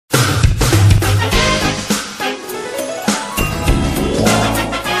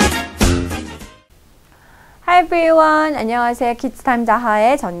everyone. 안녕하세요. 키즈타임즈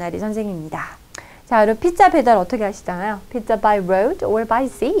하의 전나리 선생님입니다. 자, 여러분 피자 배달 어떻게 하시잖아요? 피자 by road or by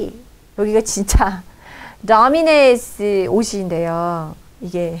sea. 여기가 진짜 도미네스 옷인데요.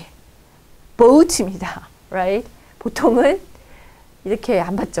 이게 boat입니다. Right? 보통은 이렇게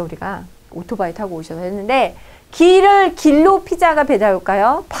안 봤죠, 우리가. 오토바이 타고 오셔서 했는데 길로 피자가 배달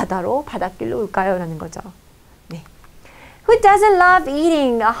올까요? 바다로, 바닷길로 올까요? 라는 거죠. 네. Who doesn't love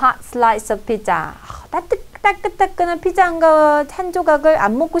eating a hot slice of pizza? 따끈따끈한 피자 한 조각을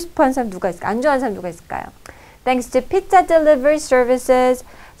안 먹고 싶어 하는 사람 누가 있을까요? 안 좋아하는 사람 누가 있을까요? Thanks to pizza delivery services.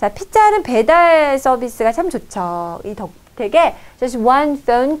 자, 피자는 배달 서비스가 참 좋죠. 이 덕택에 just one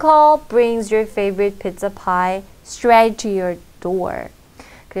phone call brings your favorite pizza pie straight to your door.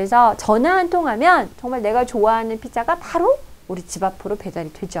 그래서 전화 한 통하면 정말 내가 좋아하는 피자가 바로 우리 집 앞으로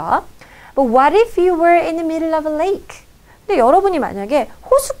배달이 되죠. But what if you were in the middle of a lake? 근데 여러분이 만약에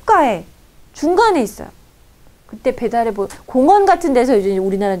호숫가에 중간에 있어요. 그때 배달해 공원 같은 데서 요즘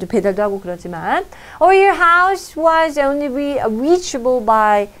우리나라는 좀 배달도 하고 그러지만 or your house was only reachable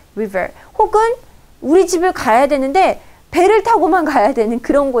by river. 혹은 우리 집을 가야 되는데 배를 타고만 가야 되는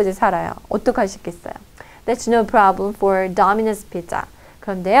그런 곳에 살아요. 어떡하시겠어요? That's no problem for Domino's Pizza.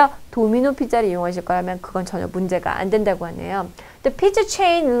 그런데요, 도미노 피자를 이용하실 거라면 그건 전혀 문제가 안 된다고 하네요. The pizza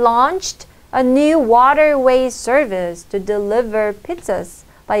chain launched a new waterway service to deliver pizzas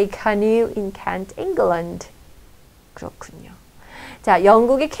by canoe in Kent, England. 그렇군요. 자,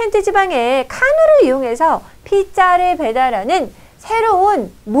 영국의 켄트 지방에 카누를 이용해서 피자를 배달하는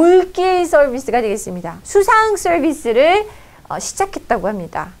새로운 물길 서비스가 되겠습니다. 수상 서비스를 시작했다고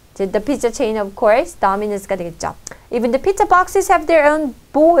합니다. The pizza chain, of course, Domino's가 되겠죠. Even the pizza boxes have their own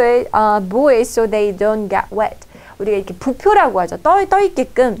buoys so they don't get wet. 우리가 이렇게 부표라고 하죠. 떠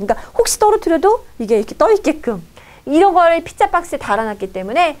있게끔. 그러니까 혹시 떨어뜨려도 이게 이렇게 떠 있게끔. 이런 걸 피자 박스에 달아놨기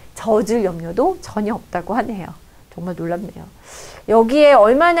때문에 젖을 염려도 전혀 없다고 하네요. 정말 놀랍네요. 여기에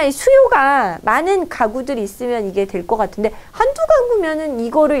얼마나 수요가 많은 가구들이 있으면 이게 될 것 같은데 한두 가구면은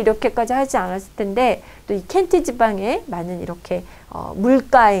이거를 이렇게까지 하지 않았을 텐데 또 이 켄트 지방에 많은 이렇게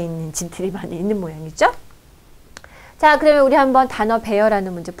물가에 있는 집들이 많이 있는 모양이죠. 자, 그러면 우리 한번 단어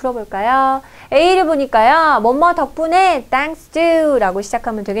배열하는 문제 풀어볼까요? A를 보니까요. 뭐뭐 덕분에 thanks to 라고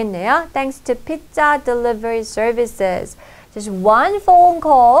시작하면 되겠네요. Thanks to pizza delivery services. Just one phone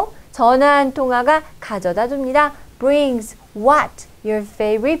call. 전화 한 통화가 가져다 줍니다. Brings what? Your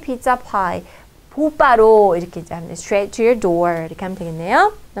favorite pizza pie. 곧바로 이렇게 이제 하면 straight to your door 이렇게 하면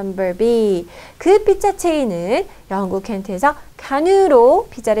되겠네요. Number B. 그 피자 체인은 영국 켄트에서 카누로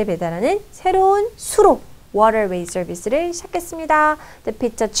피자를 배달하는 새로운 수로 waterway 서비스를 시작했습니다. The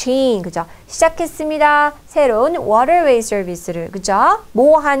pizza chain. 그죠? 시작했습니다. 새로운 waterway 서비스를. 그죠?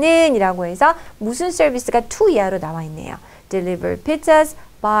 뭐 하는 이라고 해서 무슨 서비스가 to 이하로 나와 있네요. Deliver pizzas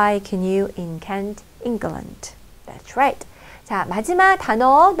by canoe in Kent, England. That's right. 자, 마지막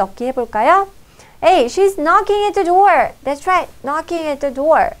단어 넣기 해볼까요? A. She's knocking at the door. That's right. Knocking at the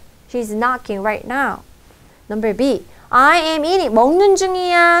door. She's knocking right now. Number B. I am eating. 먹는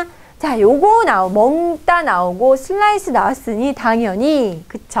중이야. 자, 요거 먹다 나오고 슬라이스 나왔으니 당연히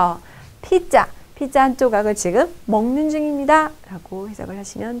그쵸. 피자 한 조각을 지금 먹는 중입니다. 라고 해석을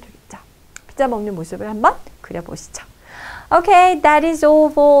하시면 되겠죠. 피자 먹는 모습을 한번 그려보시죠. Okay, that is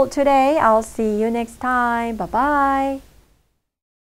all for today. I'll see you next time. Bye-bye.